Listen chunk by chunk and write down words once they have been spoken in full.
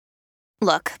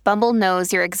Look, Bumble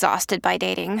knows you're exhausted by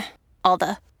dating. All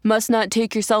the must not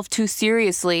take yourself too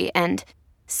seriously and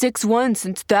 6'1"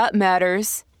 since that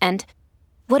matters. And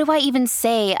what do I even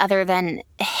say other than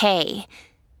hey?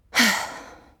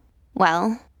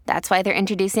 Well, that's why they're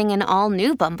introducing an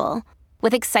all-new Bumble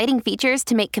with exciting features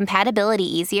to make compatibility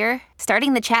easier,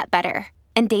 starting the chat better,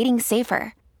 and dating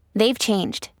safer. They've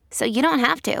changed, so you don't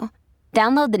have to.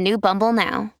 Download the new Bumble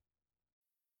now.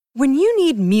 When you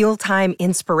need mealtime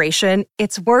inspiration,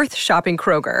 it's worth shopping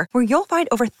Kroger, where you'll find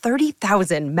over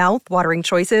 30,000 mouth-watering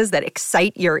choices that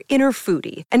excite your inner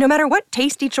foodie. And no matter what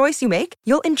tasty choice you make,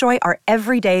 you'll enjoy our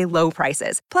everyday low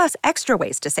prices, plus extra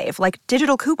ways to save, like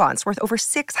digital coupons worth over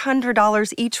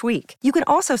 $600 each week. You can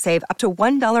also save up to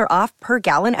 $1 off per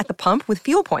gallon at the pump with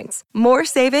fuel points. More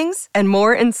savings and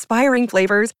more inspiring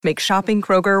flavors make shopping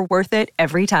Kroger worth it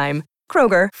every time.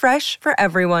 Kroger, fresh for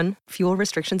everyone. Fuel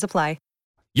restrictions apply.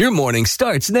 Your morning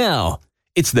starts now.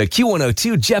 It's the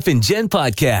Q102 Jeff and Jen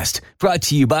podcast, brought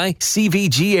to you by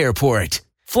CVG Airport.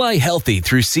 Fly healthy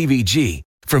through CVG.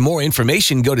 For more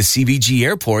information, go to CVG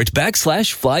Airport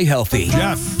 /fly healthy.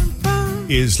 Jeff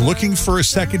is looking for a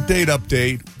second date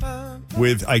update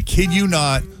with, I kid you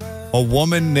not, a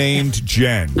woman named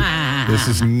Jen. This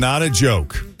is not a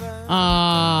joke.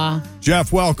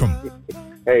 Jeff, welcome.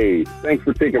 Hey, thanks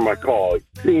for taking my call. It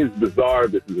seems bizarre.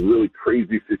 This is a really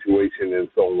crazy situation in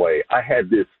some way. I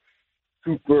had this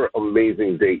super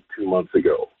amazing date 2 months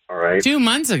ago, all right? 2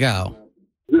 months ago?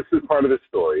 This is part of the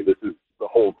story. This is the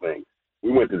whole thing.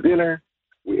 We went to dinner.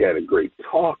 We had a great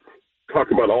talked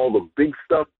about all the big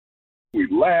stuff. We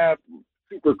laughed,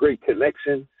 super great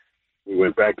connection. We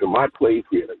went back to my place.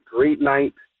 We had a great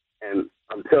night. And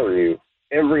I'm telling you,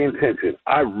 every intention,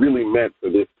 I really meant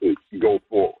for this to go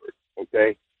forward.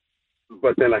 Okay,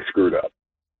 but then I screwed up.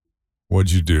 What'd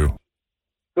you do?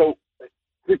 So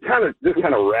to kind of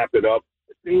wrap it up,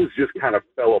 things just kind of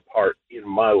fell apart in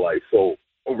my life. So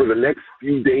over the next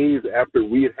few days after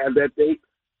we had that date,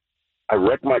 I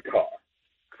wrecked my car.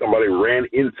 Somebody ran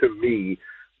into me,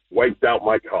 wiped out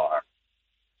my car.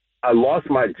 I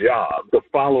lost my job the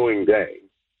following day.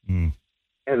 And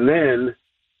then,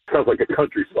 sounds like a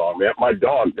country song, man, my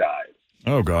dog died.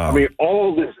 Oh, God. I mean,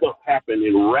 all this stuff happened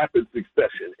in rapid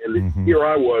succession. And here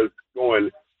I was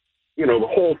going, the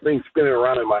whole thing spinning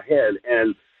around in my head.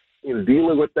 And in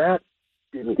dealing with that,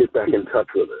 didn't get back in touch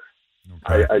with her.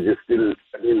 Okay. I just didn't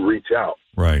reach out.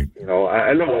 Right. I know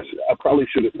I probably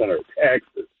should have sent her a text,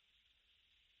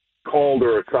 called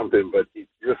her or something, but it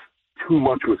just too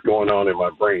much was going on in my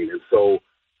brain. And so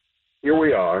here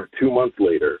we are 2 months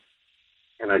later,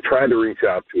 and I tried to reach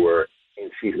out to her,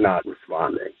 and she's not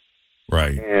responding.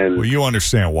 Right. And well, you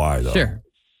understand why, though. Sure.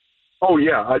 Oh,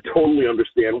 yeah, I totally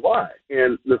understand why.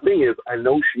 And the thing is, I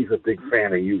know she's a big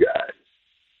fan of you guys.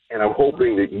 And I'm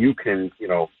hoping that you can,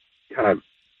 kind of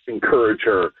encourage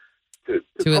her to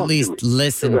at least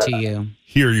listen to you.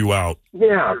 Hear you out.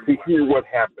 Yeah, to hear what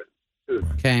happened.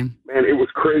 Okay. Man, it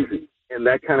was crazy. And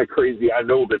that kind of crazy, I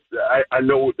know that I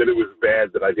know that it was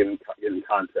bad that I didn't get in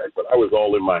contact, but I was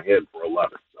all in my head for a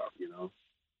lot of stuff,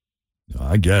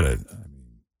 I get it.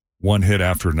 One hit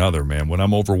after another, man. When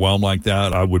I'm overwhelmed like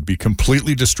that, I would be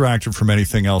completely distracted from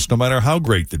anything else, no matter how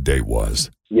great the date was.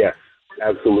 Yes,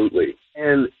 absolutely.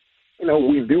 And,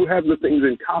 we do have the things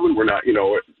in common. We're not,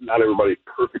 not everybody's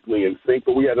perfectly in sync,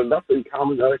 but we had enough in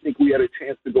common that I think we had a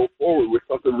chance to go forward with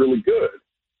something really good.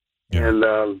 Yeah. And,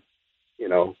 the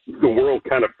world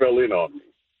kind of fell in on me.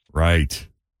 Right.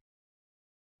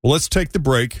 Well, let's take the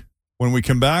break. When we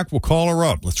come back, we'll call her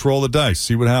up. Let's roll the dice,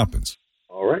 see what happens.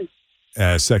 All right.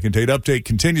 Second date update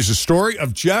continues the story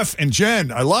of Jeff and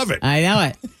Jen. I love it. I know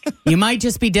it. You might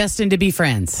just be destined to be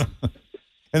friends.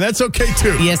 And that's okay,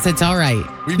 too. Yes, it's all right.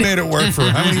 We made it work for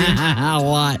how many years? A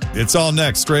lot. It's all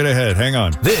next, straight ahead. Hang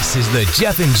on. This is the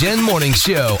Jeff and Jen Morning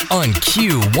Show on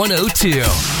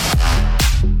Q102.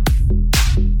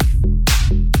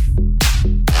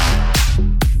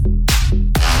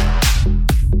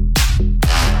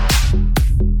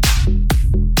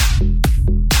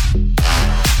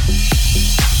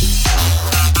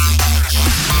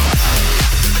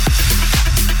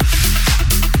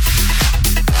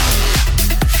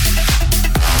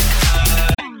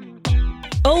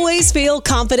 Always feel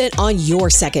confident on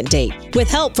your second date. With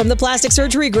help from the Plastic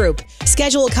Surgery Group.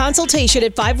 Schedule a consultation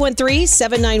at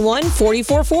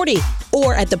 513-791-4440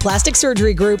 or at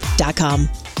theplasticsurgerygroup.com.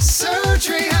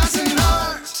 Surgery has an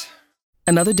art.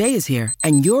 Another day is here,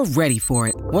 and you're ready for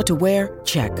it. What to wear?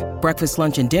 Check. Breakfast,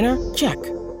 lunch, and dinner? Check.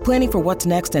 Planning for what's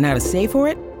next and how to save for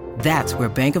it? That's where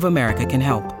Bank of America can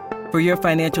help. For your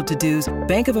financial to-dos,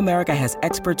 Bank of America has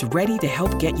experts ready to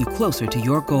help get you closer to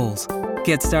your goals.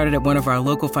 Get started at one of our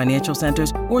local financial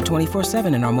centers or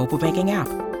 24/7 in our mobile banking app.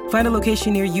 Find a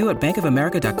location near you at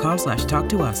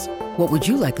bankofamerica.com/talktous. What would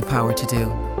you like the power to do?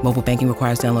 Mobile banking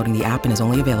requires downloading the app and is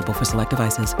only available for select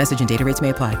devices. Message and data rates may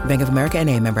apply. Bank of America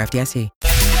N.A., member FDIC.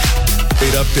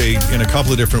 Update in a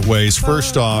couple of different ways.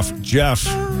 First off, Jeff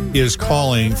is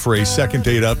calling for a second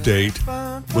date update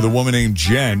with a woman named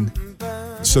Jen.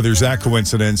 So there's that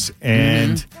coincidence.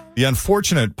 And the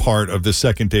unfortunate part of the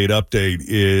second date update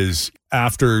is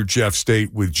after Jeff's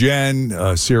date with Jen,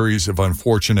 a series of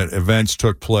unfortunate events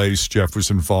took place. Jeff was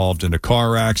involved in a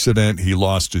car accident. He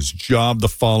lost his job the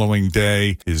following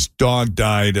day. His dog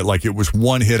died. Like, it was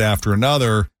one hit after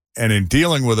another. And in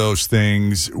dealing with those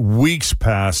things, weeks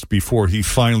passed before he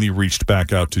finally reached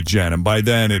back out to Jen. And by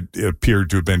then, it appeared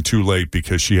to have been too late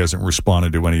because she hasn't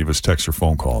responded to any of his texts or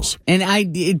phone calls. And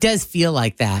it does feel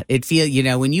like that.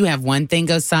 When you have one thing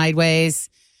go sideways,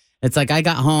 it's like I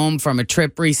got home from a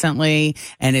trip recently,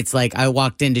 and it's like I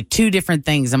walked into two different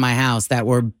things in my house that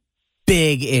were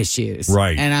big issues.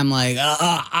 Right. And I'm like,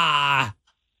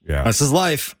 Yeah. This is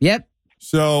life. Yep.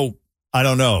 So I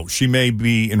don't know. She may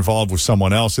be involved with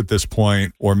someone else at this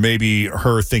point, or maybe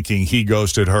her thinking he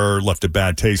ghosted her left a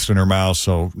bad taste in her mouth,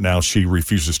 so now she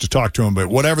refuses to talk to him. But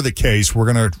whatever the case,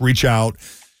 we're going to reach out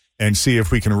and see if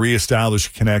we can reestablish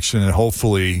a connection and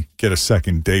hopefully get a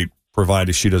second date,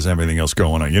 provided she doesn't have anything else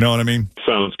going on. You know what I mean?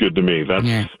 Sounds good to me.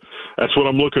 That's what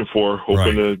I'm looking for.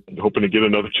 Hoping to get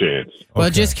another chance. Well,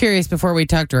 just curious before we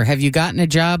talk to her, have you gotten a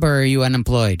job or are you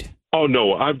unemployed? Oh,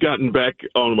 no, I've gotten back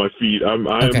on my feet. I'm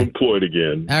employed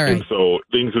again. All right. And so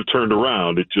things have turned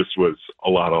around. It just was a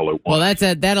lot all at once.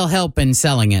 Well, that'll help in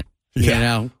selling it. Yeah. You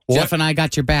know, Jeff and I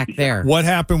got your back there. What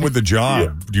happened with the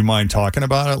job? Do you mind talking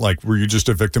about it? Like, were you just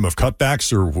a victim of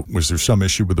cutbacks, or was there some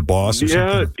issue with the boss or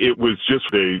something? It was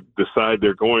just they decide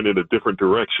they're going in a different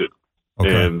direction.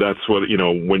 Okay. And that's what,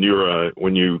 when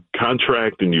you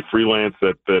contract and you freelance,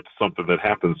 that's something that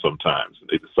happens sometimes.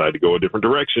 They decide to go a different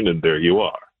direction, and there you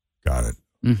are. Got it.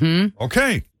 Mm-hmm.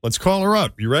 Okay, let's call her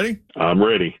up. You ready? I'm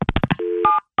ready.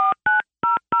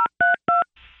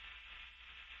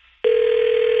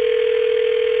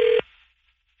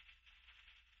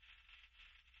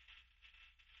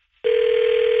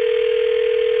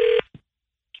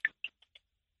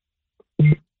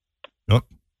 Oh.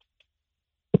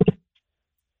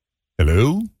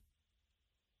 Hello?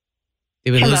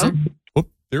 Did we lose her? Oh,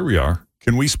 there we are.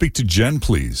 Can we speak to Jen,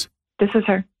 please? This is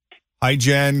her. Hi,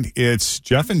 Jen. It's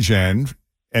Jeff and Jen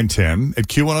and Tim at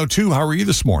Q102. How are you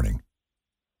this morning?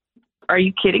 Are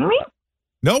you kidding me?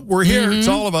 Nope, we're here. It's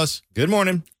all of us. Good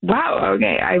morning. Wow.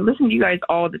 Okay. I listen to you guys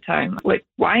all the time. Like,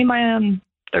 why am I on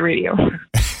the radio?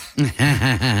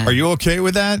 Are you okay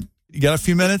with that? You got a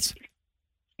few minutes?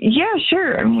 Yeah,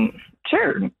 sure. I mean,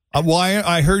 sure.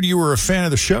 I heard you were a fan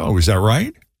of the show. Is that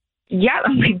right? Yeah,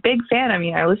 I'm a big fan. I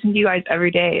mean, I listen to you guys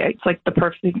every day. It's like the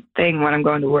perfect thing when I'm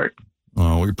going to work.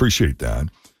 Oh, we appreciate that.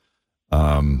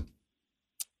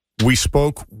 We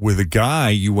spoke with a guy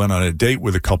you went on a date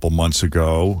with a couple months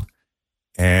ago,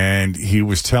 and he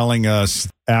was telling us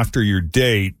after your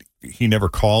date, he never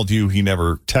called you, he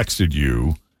never texted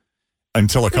you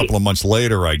until a couple of months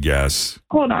later, I guess.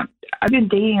 Hold on. I've been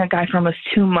dating a guy for almost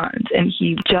 2 months, and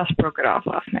he just broke it off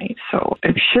last night, so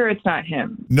I'm sure it's not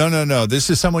him. No. This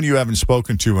is someone you haven't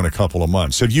spoken to in a couple of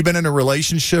months. Have you been in a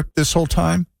relationship this whole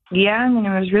time? Yeah, I mean,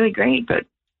 it was really great, but...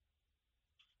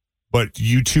 But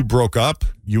you two broke up?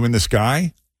 You and this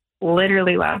guy?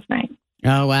 Literally last night.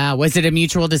 Oh, wow. Was it a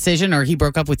mutual decision, or he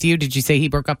broke up with you? Did you say he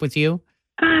broke up with you?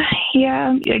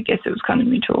 Yeah, I guess it was kind of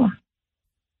mutual.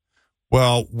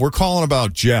 Well, we're calling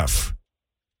about Jeff,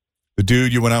 the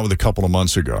dude you went out with a couple of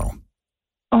months ago.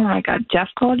 Oh, my God. Jeff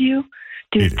called you?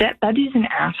 Dude, that dude's an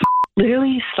asshole.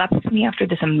 Literally slept with me after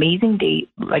this amazing date.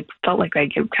 Like, felt like I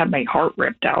had my heart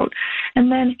ripped out. And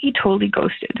then he totally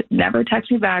ghosted. Never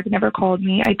texted me back, never called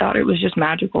me. I thought it was just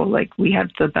magical. Like, we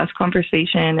had the best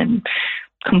conversation and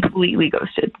completely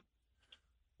ghosted.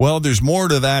 Well, there's more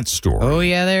to that story. Oh,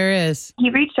 yeah, there is. He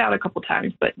reached out a couple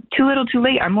times, but too little, too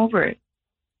late. I'm over it.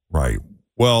 Right.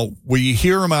 Well, will you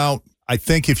hear him out? I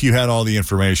think if you had all the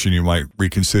information, you might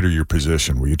reconsider your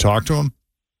position. Will you talk to him?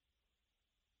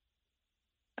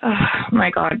 Oh,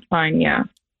 my God. Fine. Yeah.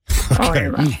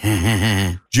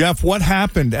 Okay. Jeff, what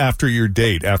happened after your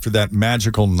date, after that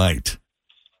magical night?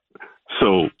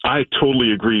 So I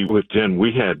totally agree with Jen.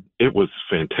 It was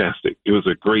fantastic. It was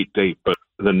a great date. But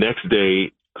the next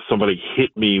day, somebody hit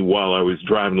me while I was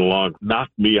driving along,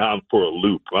 knocked me out for a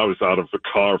loop. I was out of the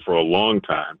car for a long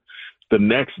time. The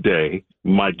next day,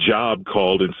 my job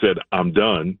called and said, I'm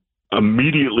done.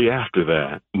 Immediately after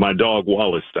that, my dog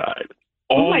Wallace died.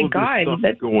 Oh, my God.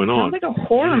 That going on. sounds like a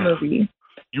horror movie.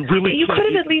 You really You can't.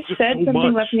 could have at least It's said so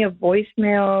something, much. left me a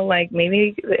voicemail. Like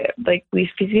maybe, like we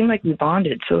seemed like we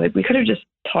bonded, so like we could have just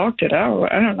talked it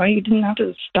out. I don't know. You didn't have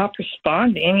to stop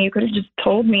responding. You could have just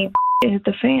told me it hit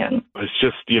the fan. It's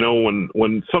just,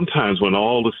 when sometimes when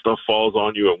all the stuff falls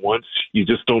on you at once, you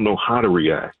just don't know how to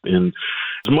react. And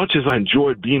as much as I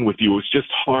enjoyed being with you, it's just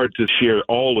hard to share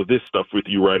all of this stuff with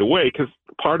you right away, because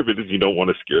part of it is you don't want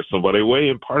to scare somebody away,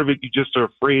 and part of it you just are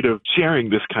afraid of sharing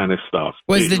this kind of stuff.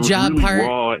 Was the job really part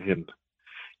raw and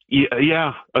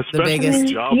yeah, especially biggest?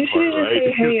 the job You should part, just right?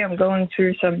 say, "Hey, I'm going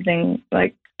through something."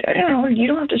 Like, I don't know. You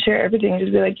don't have to share everything.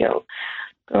 Just be like, "Yo,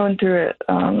 going through it.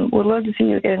 Would love to see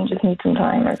you again. Just need some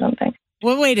time or something."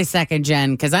 Well, wait a second,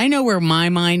 Jen, because I know where my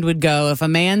mind would go if a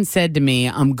man said to me,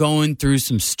 I'm going through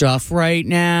some stuff right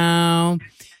now,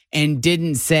 and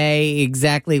didn't say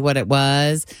exactly what it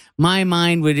was. My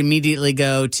mind would immediately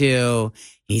go to,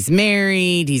 he's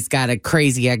married, he's got a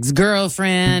crazy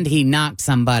ex-girlfriend, he knocked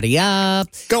somebody up.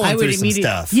 Going through some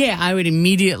stuff. Yeah, I would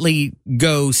immediately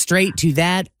go straight to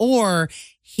that. Or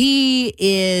he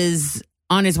is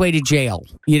on his way to jail.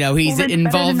 He's Well, it's better than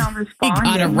involved. not He got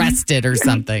responding. arrested or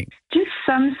something. Just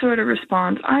some sort of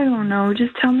response. I don't know.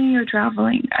 Just tell me you're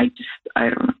traveling. I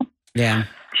don't know. Yeah.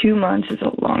 2 months is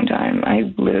a long time.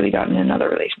 I literally got in another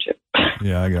relationship.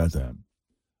 Yeah, I got that.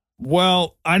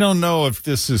 Well, I don't know if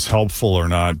this is helpful or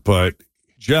not, but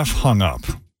Jeff hung up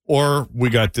or we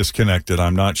got disconnected.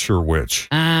 I'm not sure which.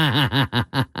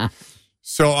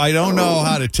 So I don't know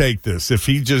how to take this, if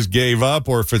he just gave up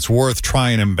or if it's worth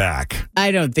trying him back.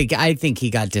 I think he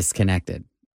got disconnected.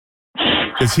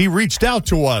 Because he reached out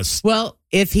to us. Well,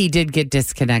 if he did get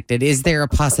disconnected, is there a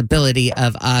possibility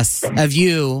of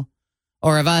you,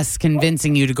 or of us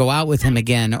convincing you to go out with him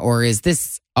again? Or is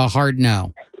this a hard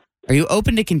no? Are you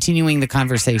open to continuing the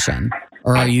conversation,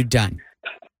 or are you done?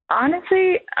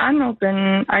 Honestly, I'm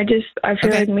open. I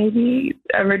feel like maybe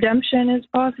a redemption is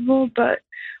possible, but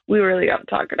we really got to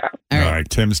talk it out. All right,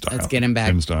 Tim's dialing. Let's get him back.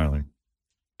 Tim's dialing.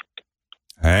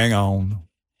 Hang on.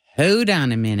 Hold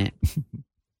on a minute.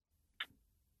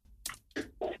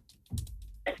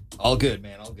 All good,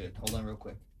 man. All good. Hold on real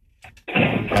quick.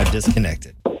 Got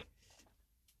disconnected.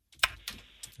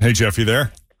 Hey, Jeff, you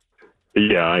there?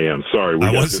 Yeah, I am. Sorry,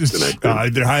 we got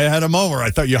disconnected. I had him over. I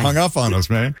thought you hung up on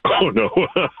us, man. Oh, no.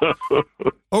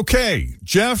 Okay,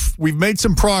 Jeff, we've made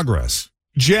some progress.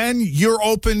 Jen, you're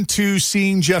open to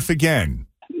seeing Jeff again.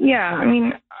 Yeah, I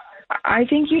mean, I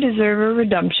think you deserve a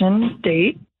redemption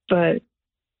date, but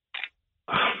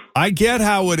I get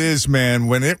how it is, man.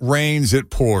 When it rains, it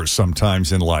pours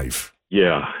sometimes in life.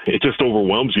 Yeah, it just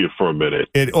overwhelms you for a minute.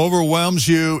 It overwhelms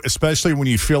you, especially when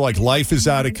you feel like life is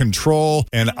out of control.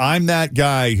 And I'm that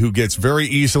guy who gets very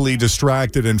easily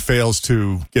distracted and fails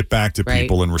to get back to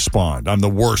people and respond. I'm the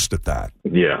worst at that.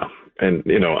 Yeah. And,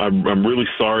 I'm really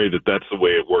sorry that that's the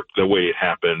way it worked, the way it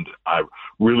happened. I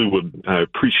really I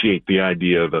appreciate the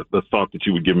idea, the thought that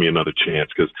you would give me another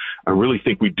chance, because I really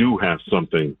think we do have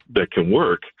something that can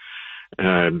work.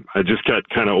 And I just got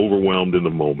kind of overwhelmed in the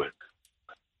moment.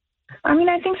 I mean,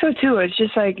 I think so too. It's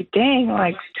just like, dang,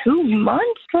 like 2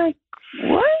 months? Like,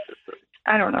 what?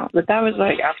 I don't know. But that was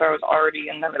like after I was already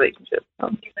in the relationship.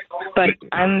 So. But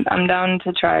I'm down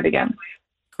to try it again.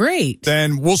 Great.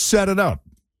 Then we'll set it up.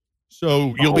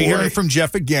 So you'll be hearing from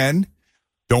Jeff again.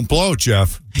 Don't blow it,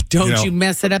 Jeff. Don't you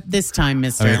mess it up this time,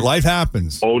 mister. I mean, life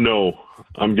happens. Oh, no.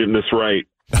 I'm getting this right.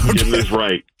 I'm getting this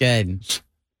right. Good.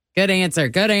 Good answer.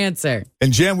 Good answer.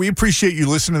 And Jen, we appreciate you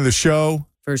listening to the show.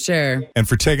 For sure. And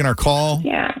for taking our call.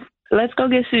 Yeah. Let's go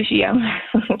get sushi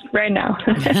right now.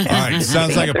 All right.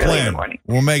 Sounds like a plan.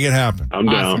 We'll make it happen. I'm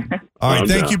down. All right. I'm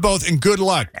Thank down. you both, and good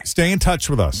luck. Stay in touch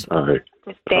with us. All right.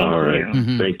 All right.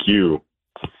 Mm-hmm. Thank you.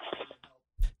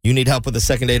 You need help with a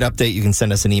second date update? You can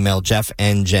send us an email,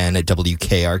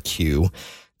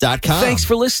 jeffandjen@wkrq.com. Thanks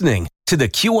for listening to the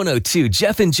Q102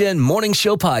 Jeff and Jen Morning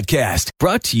Show podcast,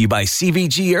 brought to you by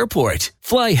CVG Airport.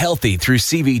 Fly healthy through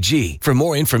CVG. For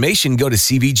more information, go to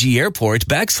CVG Airport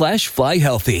 /fly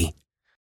healthy.